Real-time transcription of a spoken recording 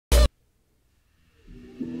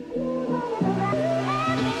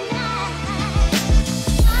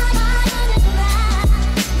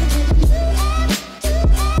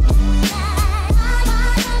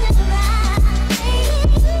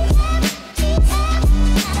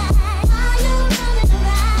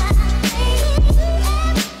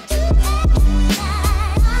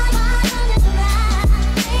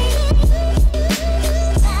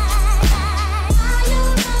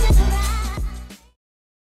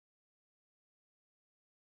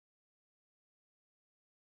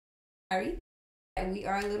Sorry, we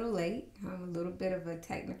are a little late. A little bit of a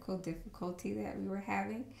technical difficulty that we were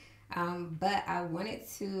having. But I wanted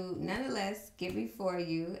to nonetheless get before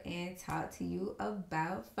you and talk to you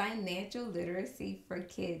about financial literacy for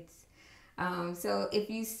kids. So if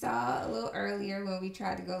you saw a little earlier when we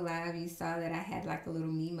tried to go live, you saw that I had like a little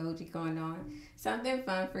memoji going on, something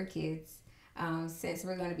fun for kids. Since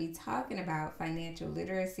we're going to be talking about financial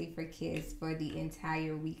literacy for kids for the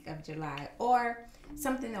entire week of July, or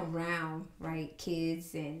something around, right,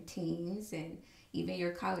 kids and teens and even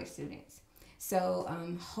your college students. So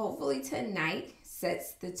hopefully tonight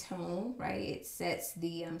sets the tone, right? It sets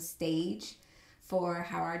the stage for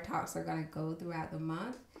how our talks are going to go throughout the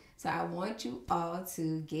month. So I want you all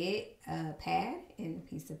to get a pad and a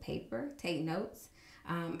piece of paper, take notes.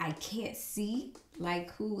 I can't see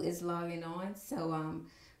like who is logging on, so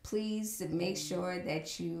please make sure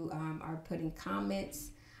that you are putting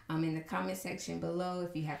comments in the comment section below.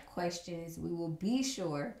 If you have questions, we will be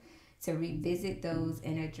sure to revisit those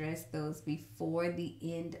and address those before the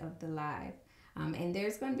end of the live. And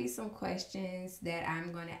there's going to be some questions that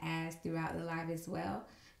I'm going to ask throughout the live as well,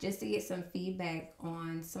 just to get some feedback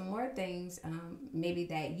on some more things maybe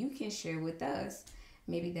that you can share with us,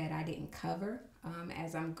 maybe that I didn't cover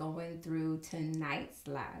as I'm going through tonight's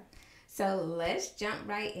live. So let's jump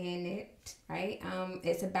right in it, right?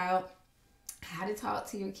 It's about how to talk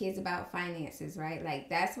to your kids about finances, right? Like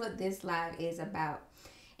that's what this live is about.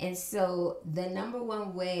 And so the number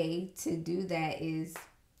one way to do that is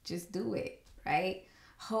just do it, right?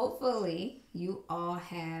 Hopefully, you all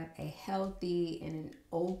have a healthy and an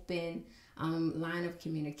open line of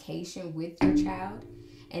communication with your child.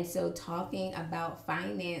 And so, talking about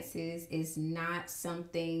finances is not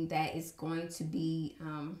something that is going to be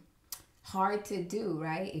hard to do,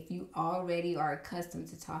 right? If you already are accustomed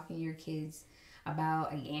to talking to your kids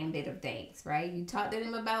about a gambit of things, right? You talk to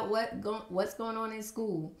them about what's going on in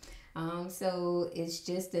school. So it's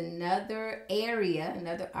just another area,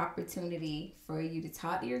 another opportunity for you to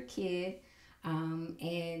talk to your kid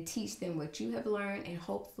and teach them what you have learned and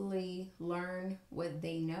hopefully learn what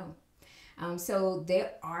they know. So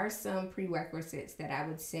there are some prerequisites that I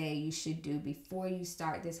would say you should do before you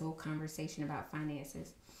start this whole conversation about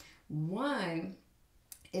finances. One,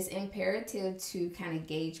 it's imperative to kind of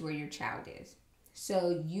gauge where your child is.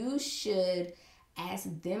 So you should ask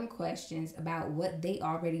them questions about what they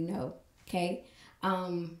already know. Okay.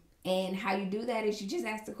 And how you do that is you just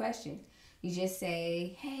ask the question. You just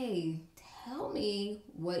say, hey, tell me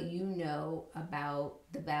what you know about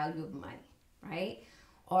the value of money, right?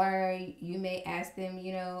 Or you may ask them,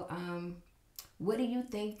 what do you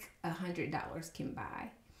think $100 can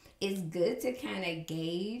buy? It's good to kind of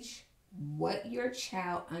gauge what your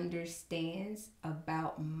child understands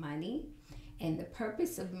about money and the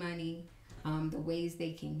purpose of money, the ways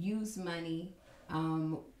they can use money,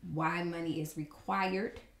 why money is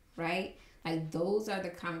required, right? Like those are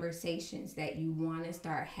the conversations that you want to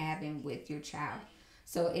start having with your child.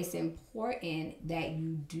 So it's important that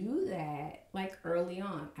you do that like early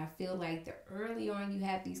on. I feel like the early on you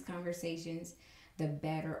have these conversations, the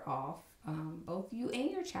better off both you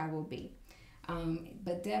and your child will be.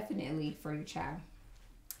 But definitely for your child.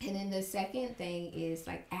 And then the second thing is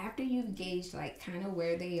like after you've gauged like kind of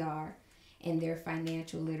where they are in their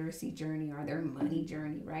financial literacy journey or their money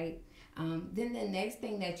journey, right? Then the next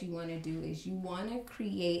thing that you want to do is you want to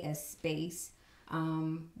create a space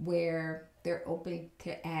where they're open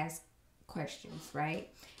to ask questions, right?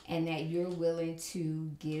 And that you're willing to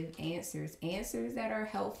give answers that are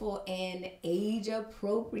helpful and age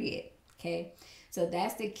appropriate, okay? So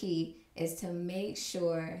that's the key, is to make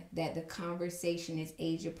sure that the conversation is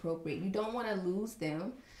age appropriate. You don't want to lose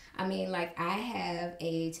them. I mean, like I have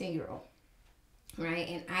a 10-year-old, right?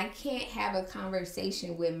 And I can't have a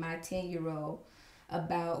conversation with my 10-year-old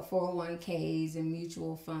about 401ks and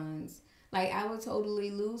mutual funds. Like I would totally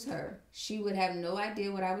lose her. She would have no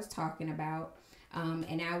idea what I was talking about.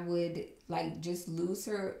 And I would like just lose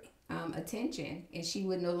her attention, and she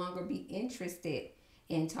would no longer be interested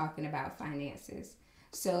in talking about finances.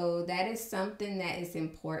 So that is something that is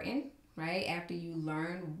important, right? After you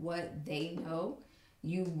learn what they know,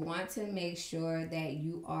 you want to make sure that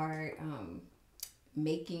you are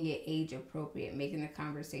making it age appropriate, making the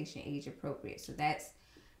conversation age appropriate. So that's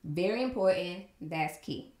very important. That's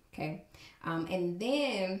key. Okay. And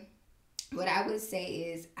then what I would say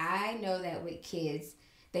is I know that with kids,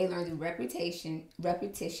 they learn through repetition,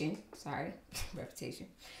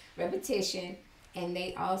 and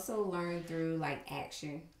they also learn through like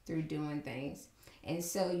action, through doing things. And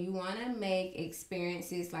so you want to make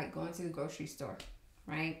experiences like going to the grocery store,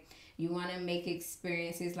 right? You want to make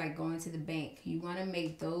experiences like going to the bank. You want to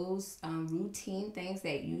make those routine things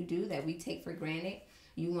that you do that we take for granted.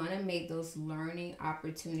 You want to make those learning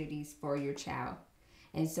opportunities for your child.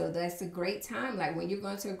 And so that's a great time. Like when you're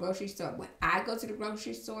going to a grocery store, when I go to the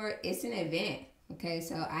grocery store, it's an event. Okay,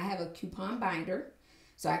 so I have a coupon binder.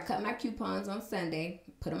 So I cut my coupons on Sunday,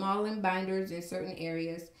 put them all in binders in certain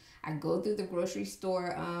areas. I go through the grocery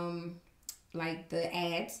store, like the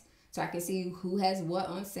ads, so I can see who has what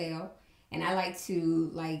on sale. And I like to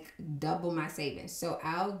like double my savings. So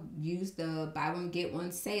I'll use the buy one get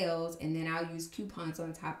one sales, and then I'll use coupons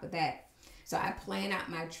on top of that. So I plan out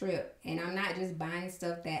my trip, and I'm not just buying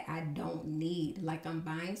stuff that I don't need. Like I'm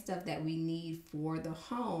buying stuff that we need for the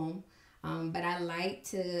home. But I like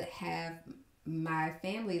to have my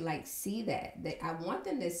family like see that I want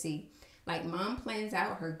them to see. Like mom plans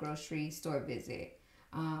out her grocery store visit.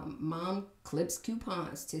 Mom clips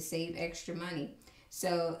coupons to save extra money.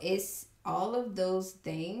 So it's all of those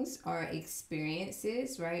things are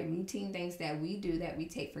experiences, right? Routine things that we do that we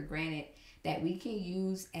take for granted that we can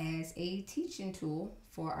use as a teaching tool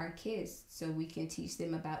for our kids. So we can teach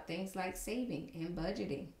them about things like saving and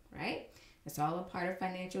budgeting, right? It's all a part of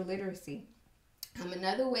financial literacy.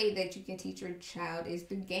 Another way that you can teach your child is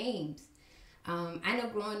through games. I know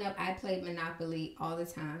growing up, I played Monopoly all the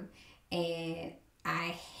time, and I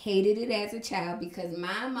hated it as a child because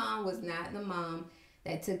my mom was not the mom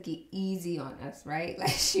that took it easy on us, right? Like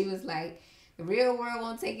she was like, the real world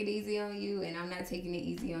won't take it easy on you, and I'm not taking it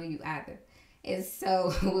easy on you either. And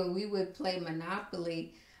so when we would play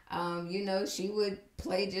Monopoly, she would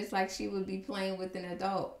play just like she would be playing with an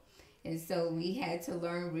adult. And so we had to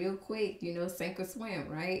learn real quick, sink or swim,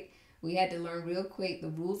 right? We had to learn real quick the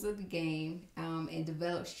rules of the game, and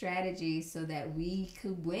develop strategies so that we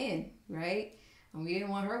could win, right? And we didn't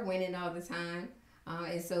want her winning all the time.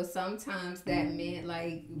 And so sometimes that meant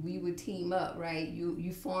like we would team up, right?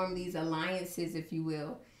 You form these alliances, if you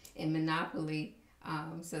will, in Monopoly,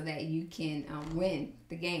 so that you can win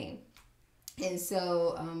the game. And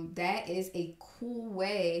so that is a cool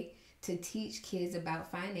way to teach kids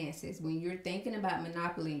about finances. When you're thinking about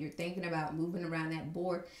Monopoly and you're thinking about moving around that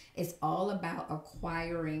board, it's all about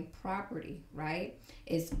acquiring property, right?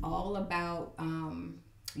 It's all about,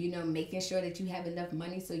 making sure that you have enough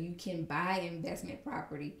money so you can buy investment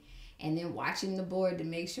property, and then watching the board to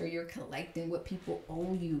make sure you're collecting what people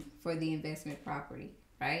owe you for the investment property,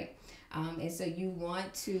 right? And so you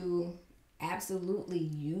want to absolutely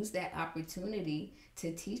use that opportunity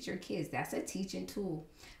to teach your kids. That's a teaching tool.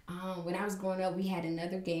 When I was growing up, we had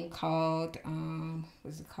another game called,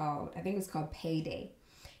 what's it called? I think it was called Payday.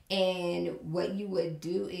 And what you would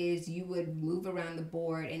do is you would move around the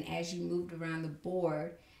board, and as you moved around the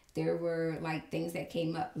board, there were like things that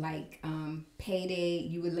came up, like payday.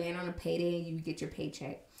 You would land on a payday and you would get your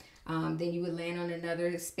paycheck. Then you would land on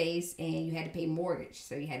another space and you had to pay mortgage,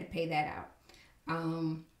 so you had to pay that out.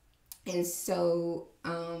 And so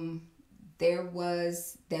there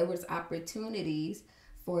was opportunities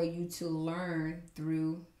for you to learn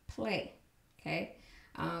through play. Okay.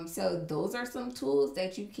 So those are some tools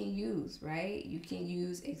that you can use, right? You can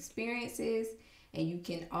use experiences, and you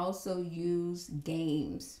can also use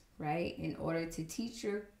games, right, in order to teach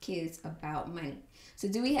your kids about money. So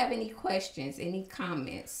do we have any questions, any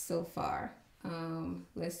comments so far?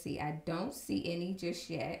 Let's see. I don't see any just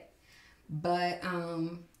yet. But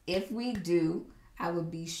if we do, I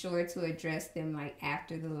would be sure to address them like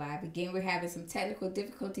after the live. Again, we're having some technical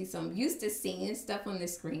difficulties, so I'm used to seeing stuff on the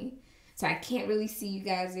screen. So I can't really see you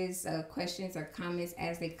guys' questions or comments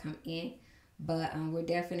as they come in. But we're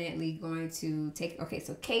definitely going to take... Okay,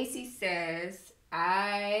 so Casey says,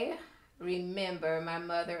 I remember my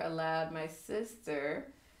mother allowed my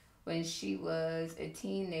sister when she was a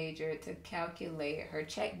teenager to calculate her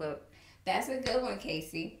checkbook. That's a good one,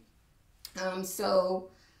 Casey.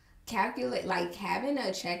 So calculate, like having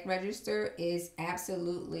a check register is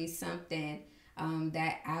absolutely something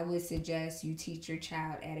that I would suggest you teach your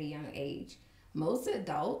child at a young age. Most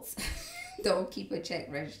adults don't keep a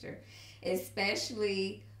check register,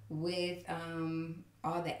 especially with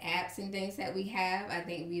all the apps and things that we have. I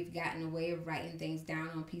think we've gotten a way of writing things down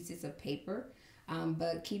on pieces of paper.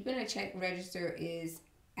 But keeping a check register is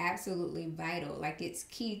absolutely vital. Like it's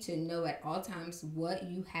key to know at all times what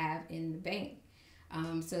you have in the bank.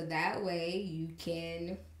 So that way you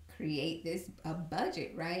can create a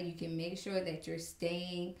budget, right? You can make sure that you're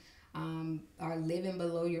staying or living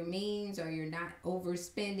below your means, or you're not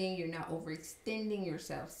overspending, you're not overextending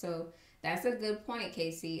yourself. So That's a good point,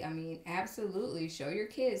 Casey. I mean, absolutely. Show your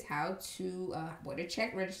kids how to, what a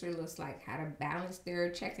check register looks like, how to balance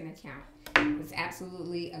their checking account. It's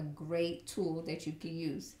absolutely a great tool that you can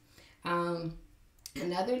use. Um,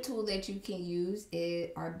 Another tool that you can use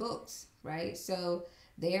are books, right? So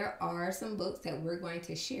there are some books that we're going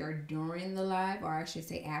to share during the live, or I should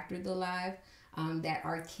say after the live, that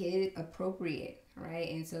are kid appropriate, right?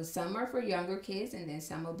 And so some are for younger kids, and then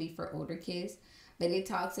some will be for older kids. But it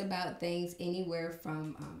talks about things anywhere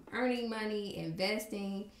from earning money,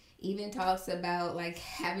 investing, even talks about like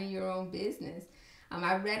having your own business.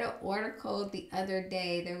 I read an article the other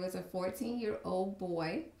day. There was a 14-year-old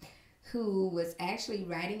boy who was actually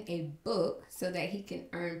writing a book so that he can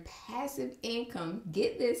earn passive income.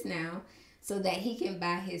 Get this now, so that he can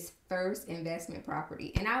buy his first investment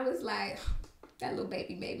property. And I was like, that little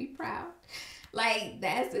baby made me proud. Like,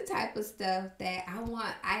 that's the type of stuff that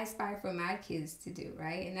I aspire for my kids to do,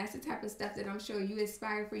 right? And that's the type of stuff that I'm sure you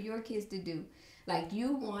aspire for your kids to do. Like,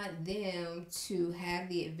 you want them to have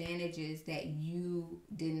the advantages that you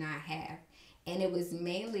did not have. And it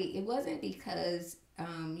wasn't because,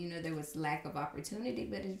 there was lack of opportunity,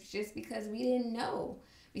 but it's just because we didn't know.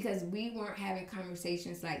 Because we weren't having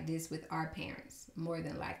conversations like this with our parents, more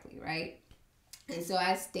than likely, right? And so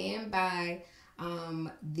I stand by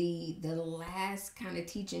the last kind of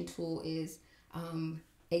teaching tool is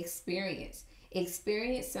experience.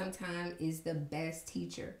 Experience sometimes is the best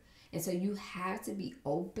teacher. And so you have to be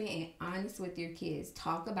open and honest with your kids.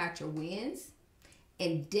 Talk about your wins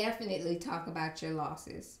and definitely talk about your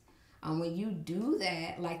losses. When you do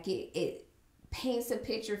that, like it paints a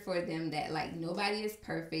picture for them that like nobody is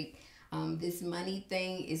perfect. This money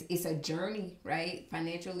thing it's a journey, right?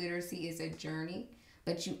 Financial literacy is a journey,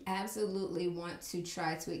 but you absolutely want to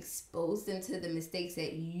try to expose them to the mistakes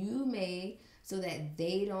that you made so that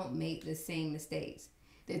they don't make the same mistakes.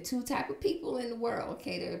 There are two type of people in the world,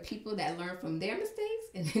 okay? There are people that learn from their mistakes,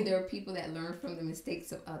 and then there are people that learn from the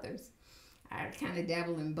mistakes of others. I kind of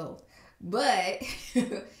dabble in both. But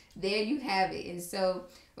there you have it. And so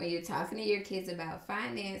when you're talking to your kids about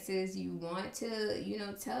finances, you want to,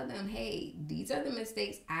 tell them, hey, these are the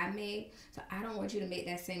mistakes I made. So I don't want you to make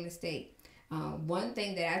that same mistake. One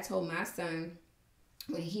thing that I told my son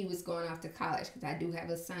when he was going off to college, because I do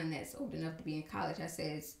have a son that's old enough to be in college, I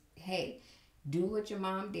said, hey, do what your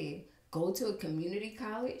mom did. Go to a community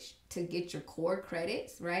college to get your core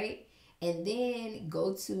credits, right? And then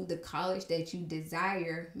go to the college that you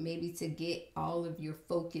desire, maybe to get all of your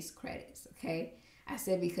focus credits, okay? I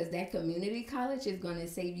said, because that community college is going to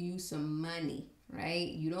save you some money, right?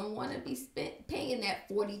 You don't want to be paying that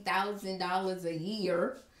 $40,000 a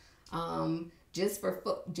year just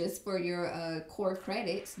for your core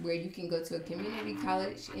credits, where you can go to a community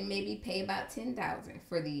college and maybe pay about $10,000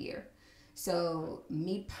 for the year. So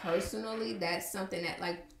me personally, that's something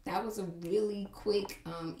that was a really quick,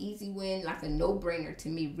 easy win, like a no-brainer to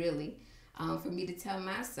me, really, for me to tell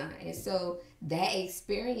my son. And so that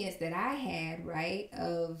experience that I had, right,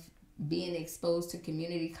 of being exposed to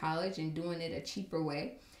community college and doing it a cheaper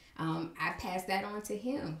way, I passed that on to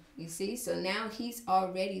him, you see? So now he's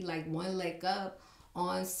already like one leg up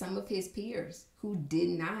on some of his peers who did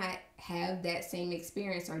not have that same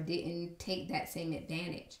experience or didn't take that same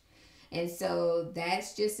advantage. And so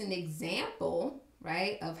that's just an example,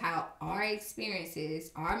 right, of how our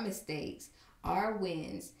experiences, our mistakes, our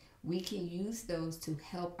wins, we can use those to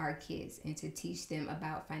help our kids and to teach them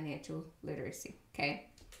about financial literacy, okay?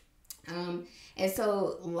 And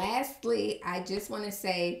so lastly, I just want to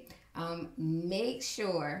say, make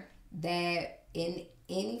sure that in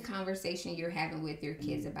any conversation you're having with your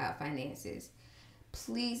kids about finances,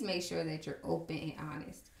 please make sure that you're open and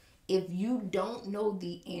honest. If you don't know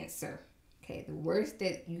the answer, okay, the worst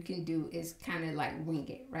that you can do is kind of like wing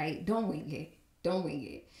it, right? Don't wing it. Don't wing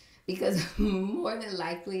it. Because more than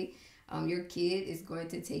likely, your kid is going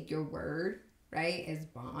to take your word, right, as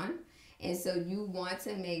bond. And so you want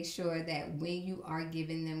to make sure that when you are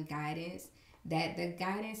giving them guidance, that the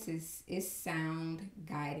guidance is sound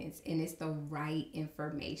guidance and it's the right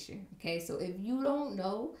information. Okay, so if you don't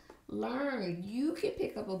know, learn. You can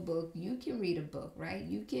pick up a book, you can read a book, right?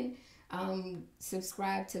 You can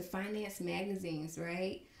subscribe to finance magazines,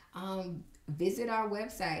 right? Visit our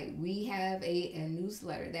website. We have a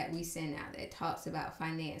newsletter that we send out that talks about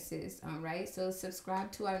finances, right? So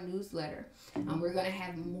subscribe to our newsletter. We're going to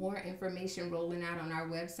have more information rolling out on our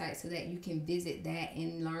website so that you can visit that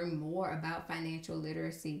and learn more about financial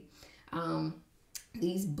literacy.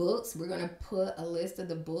 These books, we're going to put a list of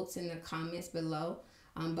the books in the comments below.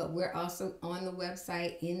 But we're also on the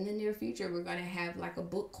website in the near future. We're going to have like a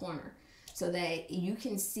book corner. so that you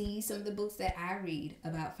can see some of the books that I read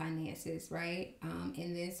about finances, right?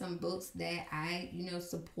 And then some books that I,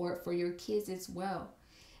 support for your kids as well.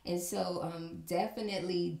 And so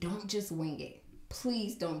definitely don't just wing it.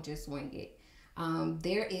 Please don't just wing it.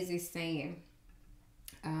 There is a saying,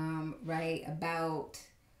 right, about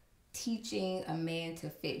teaching a man to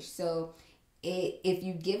fish. So if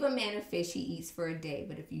you give a man a fish, he eats for a day.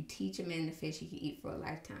 But if you teach a man to fish, he can eat for a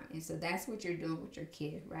lifetime. And so that's what you're doing with your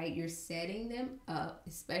kid, right? You're setting them up,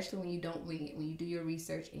 especially when you don't wing it, when you do your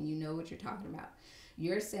research and you know what you're talking about.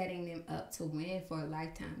 You're setting them up to win for a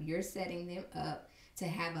lifetime. You're setting them up to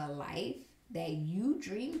have a life that you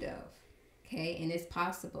dreamed of, okay? And it's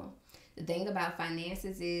possible. The thing about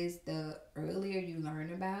finances is the earlier you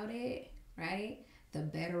learn about it, right, the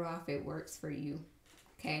better off it works for you,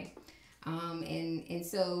 okay? And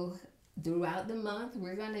so throughout the month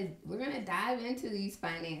we're gonna dive into these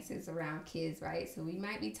finances around kids, right? So we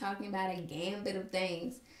might be talking about a gambit of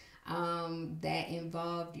things that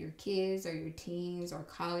involve your kids or your teens or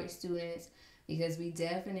college students, because we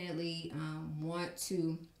definitely want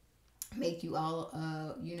to make you all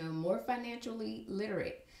more financially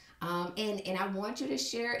literate. And I want you to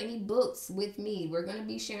share any books with me. We're going to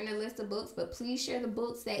be sharing a list of books, but please share the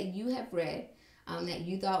books that you have read that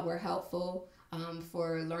you thought were helpful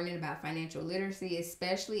for learning about financial literacy,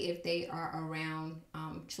 especially if they are around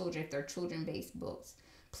children, if they're children-based books.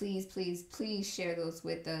 Please, please, please share those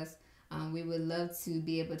with us. We would love to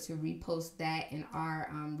be able to repost that in our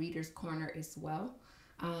Reader's Corner as well.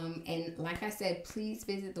 And like I said, please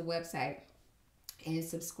visit the website and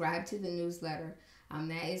subscribe to the newsletter.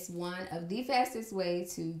 That is one of the fastest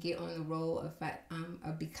ways to get on the roll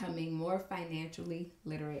of becoming more financially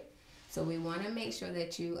literate. So we want to make sure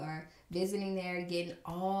that you are visiting there, getting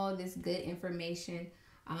all this good information,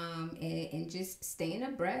 and just staying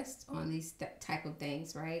abreast on these type of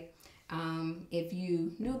things, right? If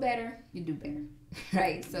you knew better, you do better,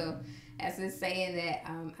 right? So that's a saying that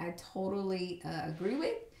I totally agree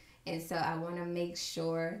with. And so I want to make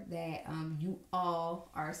sure that you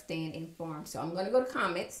all are staying informed. So I'm going to go to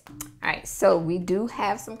comments. All right. So we do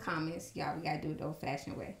have some comments. Y'all, we got to do it the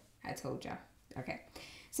old-fashioned way. I told y'all. Okay.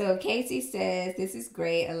 So Casey says, this is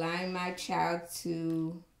great. Allowing my child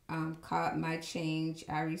to caught my change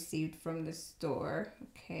I received from the store.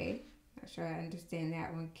 Okay. Not sure I understand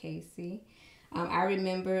that one, Casey. I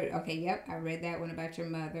remember. Okay. Yep. I read that one about your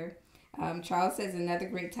mother. Charles says, another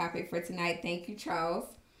great topic for tonight. Thank you, Charles.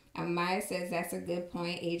 Maya says, that's a good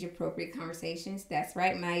point. Age-appropriate conversations. That's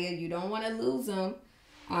right, Maya. You don't want to lose them.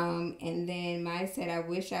 And then Maya said, I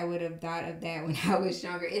wish I would have thought of that when I was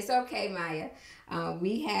younger. It's okay, Maya.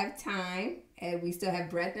 We have time, and we still have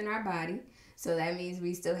breath in our body. So that means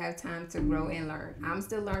we still have time to grow and learn. I'm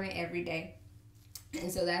still learning every day.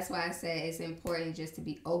 And so that's why I said it's important just to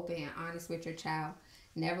be open and honest with your child.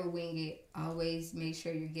 Never wing it. Always make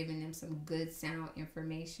sure you're giving them some good, sound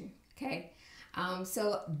information. Okay?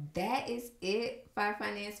 So that is it, Five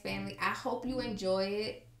Finance family. I hope you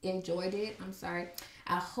enjoyed it.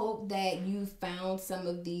 I hope that you found some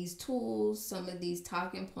of these tools, some of these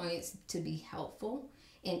talking points to be helpful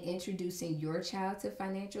in introducing your child to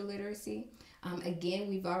financial literacy. Again,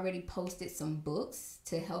 we've already posted some books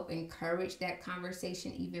to help encourage that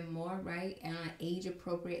conversation even more, right? On an age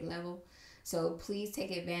appropriate level. So please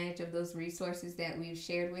take advantage of those resources that we've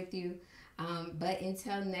shared with you. But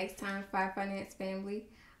until next time, Five Finance family,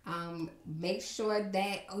 make sure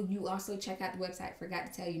that, you also check out the website. Forgot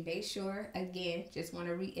to tell you, make sure, again, just want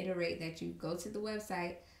to reiterate that you go to the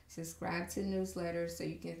website, subscribe to the newsletter so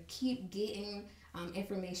you can keep getting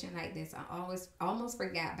information like this. I almost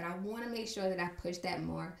forgot, but I want to make sure that I push that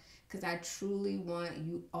more because I truly want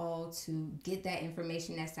you all to get that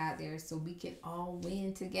information that's out there so we can all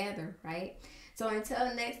win together, right? So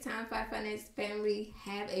until next time, Five Finance family,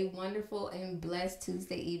 have a wonderful and blessed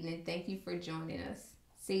Tuesday evening. Thank you for joining us.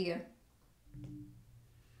 See ya.